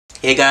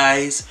Hey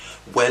guys,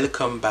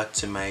 welcome back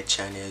to my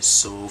channel.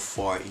 So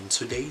for in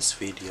today's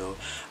video,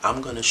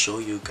 I'm gonna show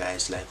you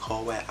guys like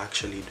how I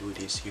actually do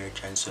this hair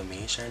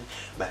transformation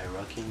by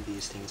rocking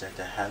these things that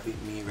I have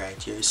with me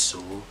right here.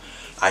 So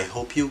I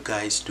hope you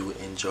guys do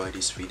enjoy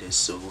this video,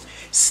 so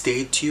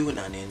stay tuned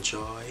and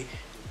enjoy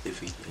the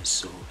video.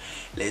 So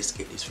let's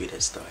get this video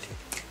started.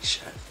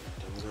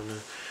 I'm gonna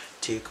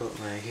take out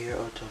my hair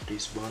out of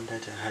this bun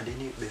that I had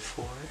in it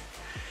before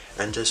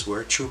and just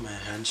work through my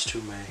hands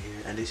through my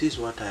hair, and this is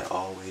what I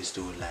always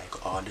do,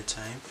 like all the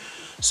time.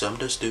 So I'm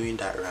just doing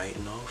that right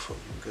now for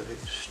you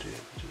guys to be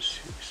able to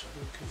see, so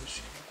you can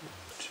see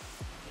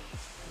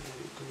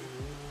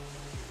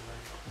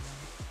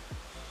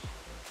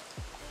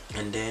that.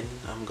 And then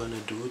I'm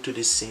gonna do to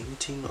the same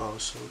thing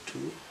also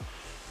too.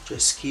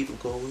 Just keep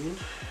going.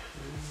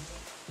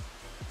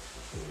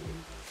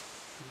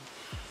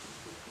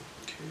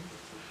 Okay,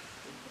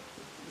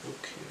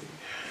 okay.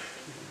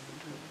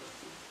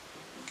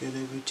 Get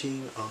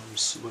everything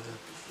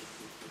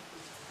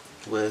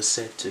well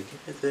set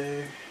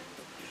together.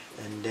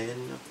 And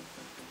then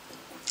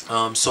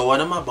so what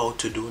I'm about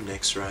to do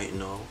next right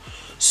now,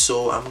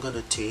 so I'm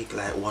gonna take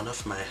like one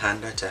of my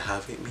hand that I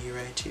have with me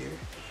right here,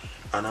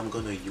 and I'm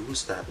gonna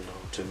use that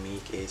now to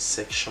make a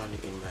section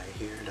in my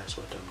hair. That's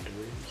what I'm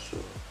doing. So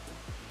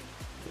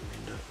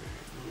doing that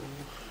right now.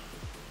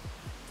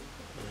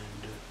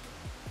 And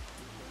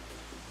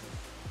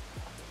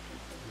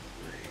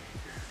my hair,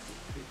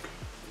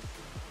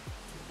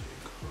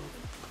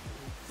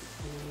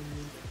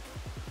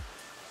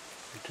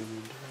 do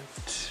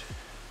that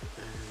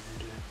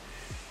and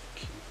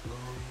keep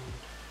going.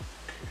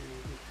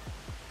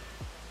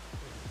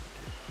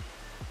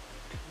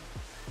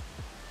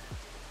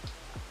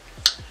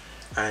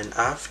 And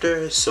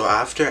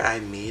after I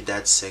made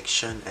that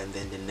section, and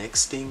then the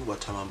next thing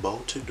what I'm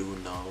about to do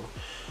now,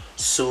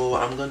 so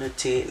I'm gonna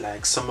take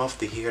like some of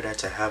the hair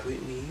that I have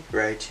with me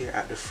right here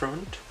at the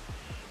front.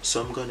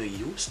 So I'm gonna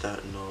use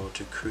that now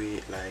to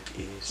create like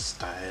a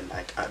style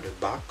like at the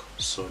back.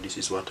 So this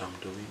is what I'm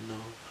doing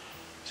now.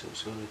 So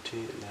it's gonna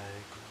take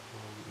like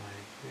my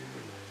hair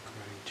like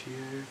right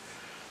here,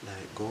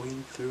 like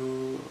going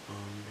through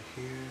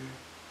here,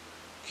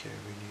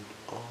 carrying it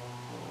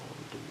all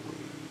the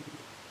way,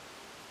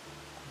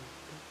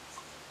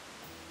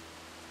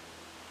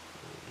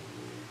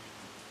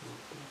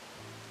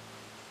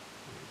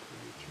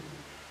 right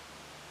here.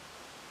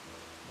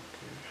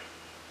 Okay.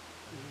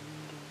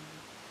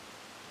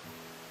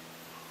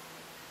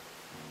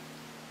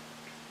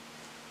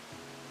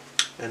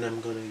 And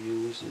I'm gonna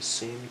use the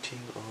same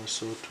thing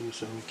also too,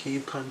 so I'm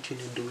keep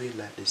continue doing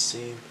like the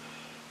same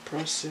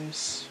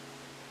process.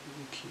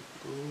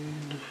 Keep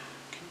going,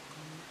 keep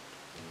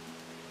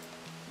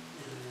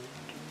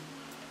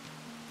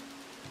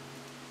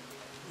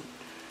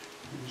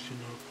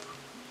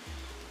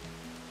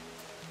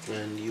going,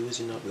 and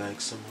using up like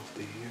some of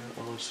the hair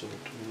also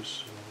too.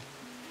 So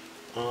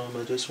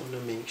I just want to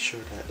make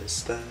sure that the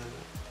style,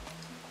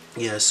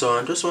 yeah, so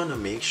I just want to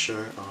make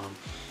sure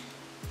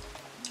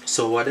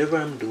so whatever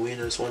I'm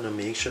doing, I just want to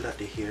make sure that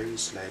the hair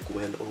is like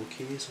well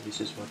okay. So this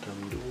is what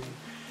I'm doing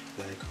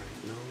like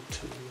right now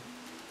too,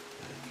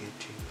 like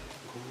getting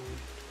going.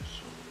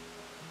 So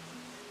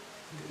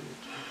good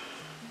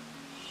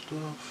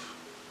stuff.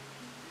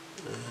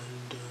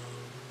 And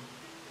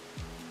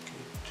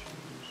get to,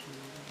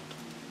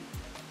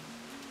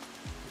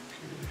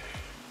 okay.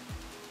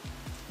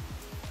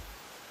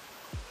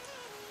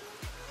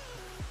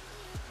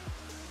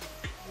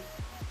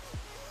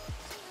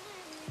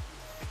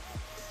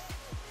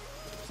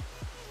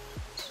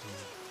 So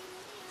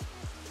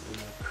I'm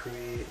gonna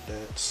create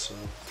that.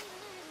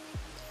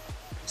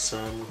 So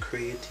I'm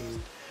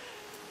creating,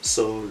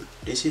 so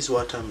this is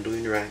what I'm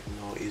doing right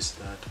now is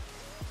that,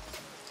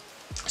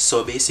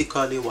 so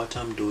basically what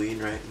I'm doing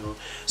right now,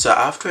 so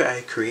after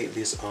I create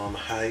this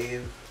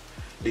hive,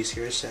 this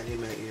hairstyle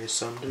in my ear,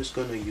 so I'm just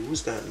gonna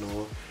use that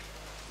now.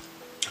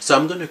 So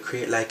I'm gonna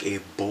create like a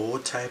bow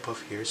type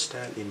of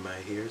hairstyle in my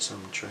hair. So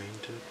I'm trying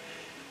to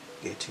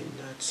get in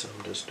that, so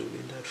I'm just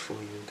doing that for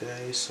you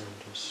guys. I'm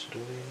just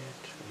doing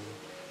it,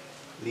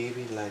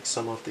 leaving like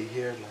some of the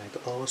hair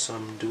like also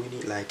I'm doing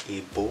it like a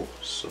bow.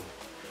 So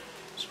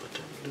that's what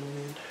I'm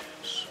doing.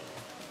 So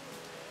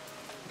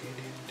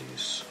getting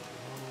this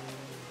along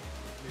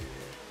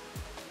there.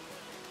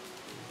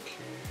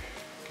 Okay,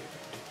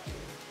 getting the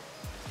hair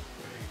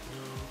right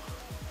now,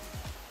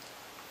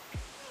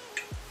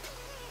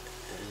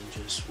 and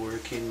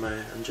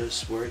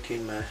just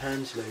working my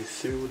hands like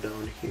through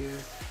down here.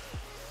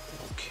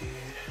 Okay,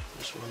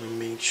 just want to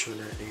make sure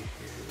that the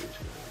hair is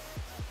like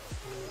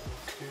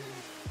okay.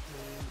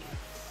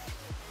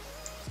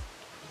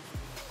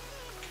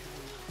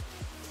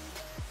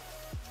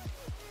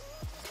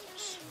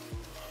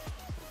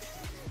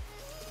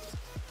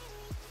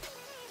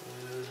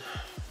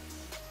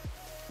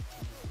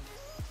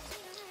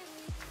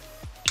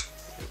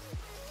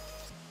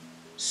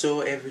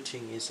 So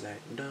everything is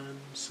like done,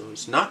 so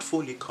it's not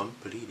fully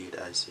completed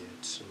as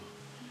yet. So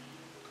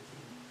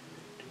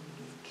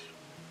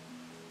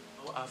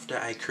after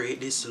I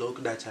create this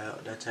look that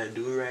I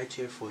do right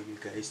here for you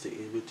guys to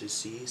be able to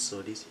see.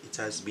 So this, it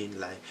has been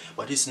like,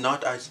 but it's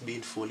not has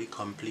been fully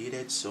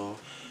completed. So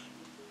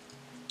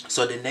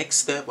the next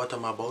step, what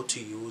I'm about to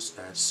use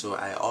that, so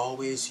I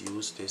always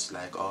use this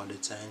like all the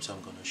time, so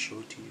I'm gonna show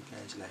it to you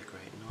guys like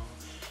right now.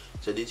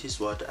 So this is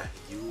what I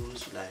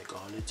use like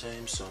all the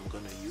time, so I'm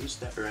gonna use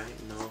that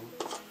right now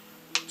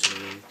to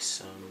make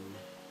some.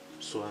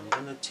 So I'm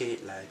gonna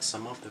take like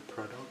some of the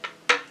product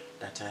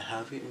that I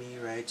have with me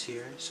right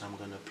here, so I'm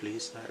gonna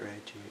place that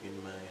right here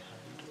in my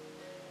hand.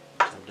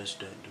 So I'm just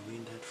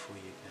doing that for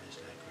you guys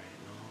like right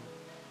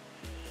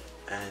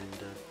now.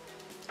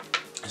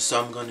 And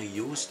so I'm gonna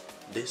use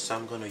this,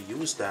 I'm gonna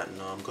use that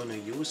now. I'm gonna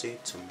use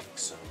it to make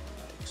some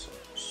like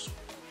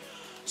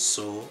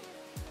so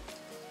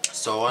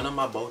what I'm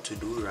about to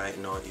do right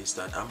now is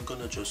that I'm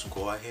gonna just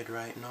go ahead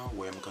right now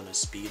where I'm gonna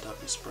speed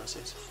up this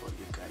process for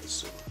you guys,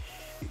 so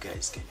you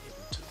guys can be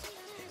able to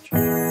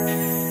enjoy.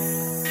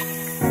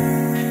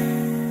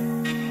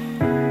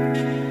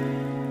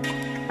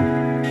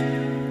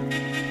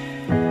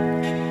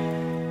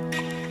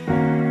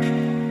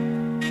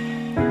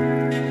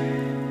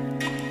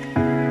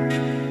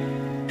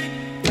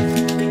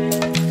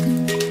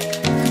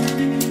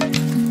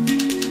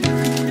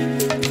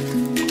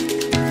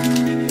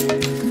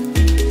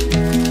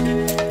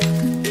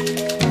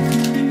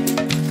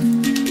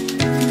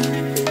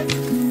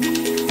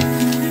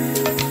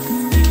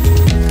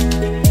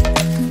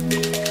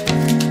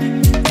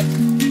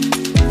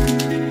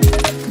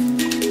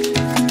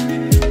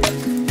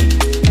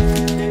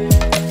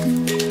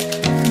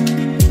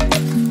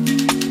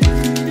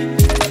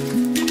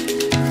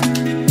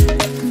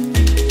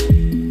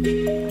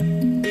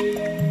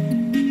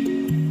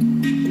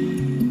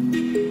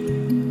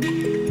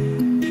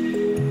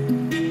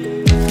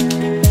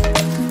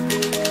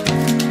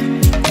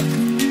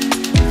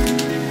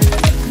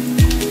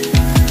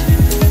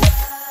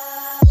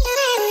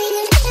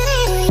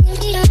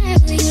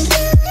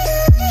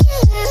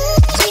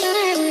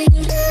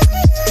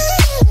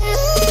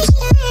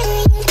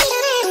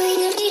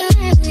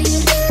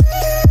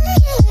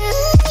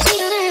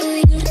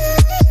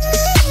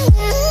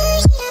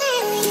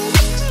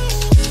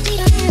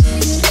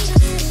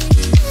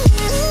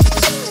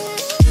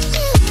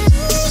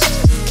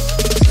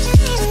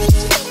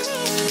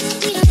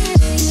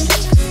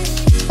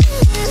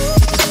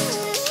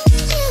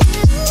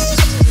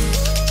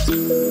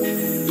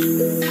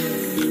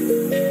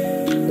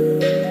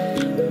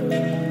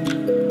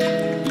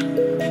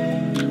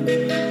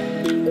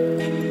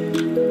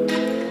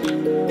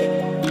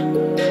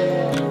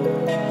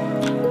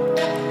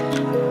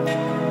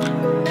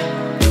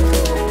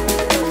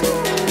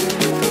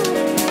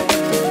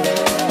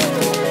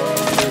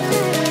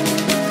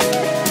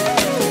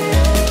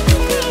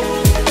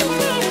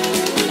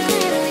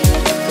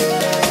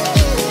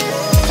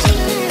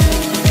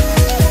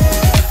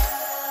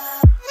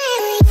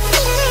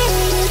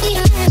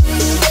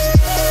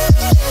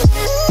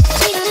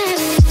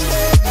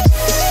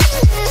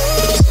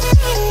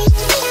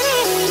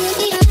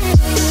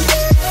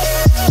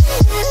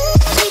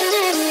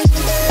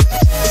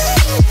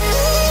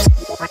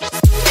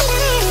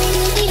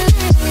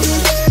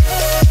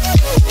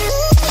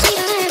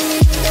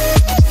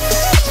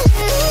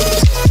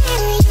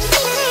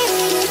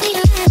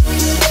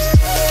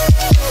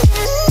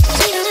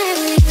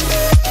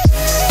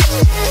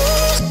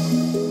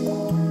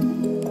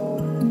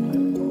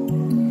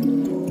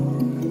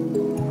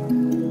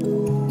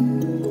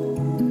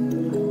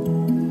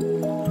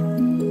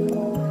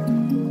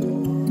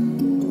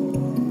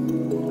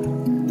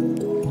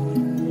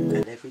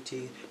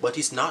 But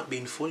it's not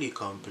been fully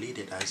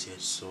completed as yet.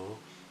 So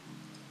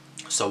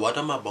what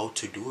I'm about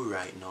to do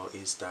right now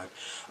is that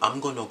I'm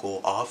gonna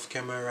go off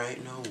camera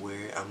right now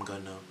where I'm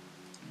gonna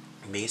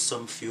make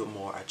some few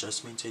more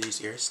adjustments to this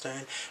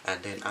hairstyle,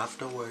 and then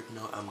afterward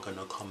now I'm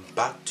gonna come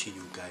back to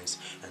you guys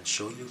and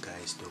show you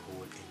guys the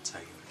whole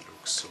entire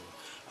look. So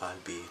I'll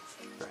be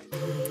right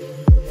back.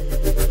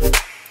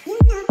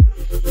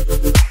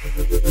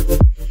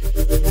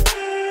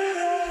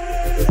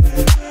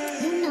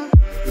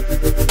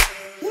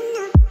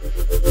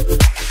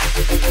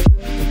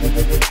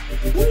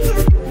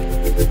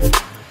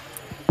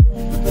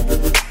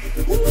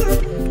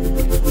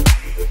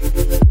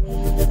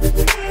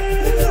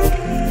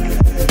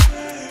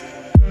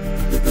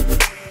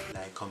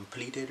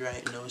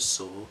 Right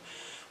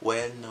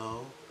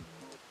now.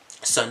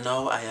 So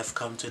now I have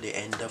come to the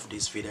end of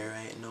this video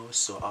right now.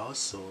 So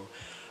also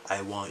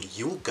I want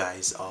you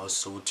guys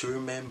also to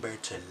remember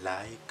to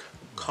like,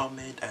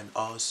 comment, and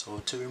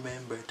also to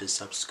remember to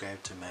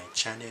subscribe to my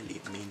channel.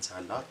 It means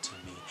a lot to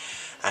me.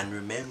 And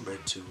remember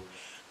to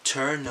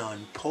turn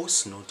on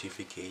post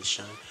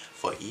notification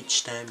for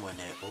each time when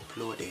I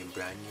upload a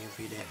brand new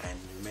video, and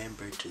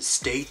remember to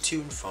stay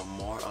tuned for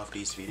more of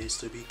these videos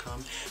to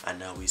become,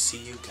 and I will see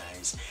you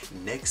guys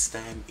next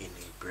time in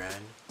a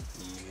brand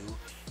new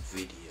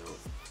video.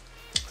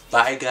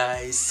 Bye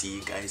guys, see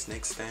you guys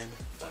next time.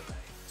 Bye bye,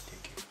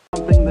 take care.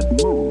 Something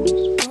that moves.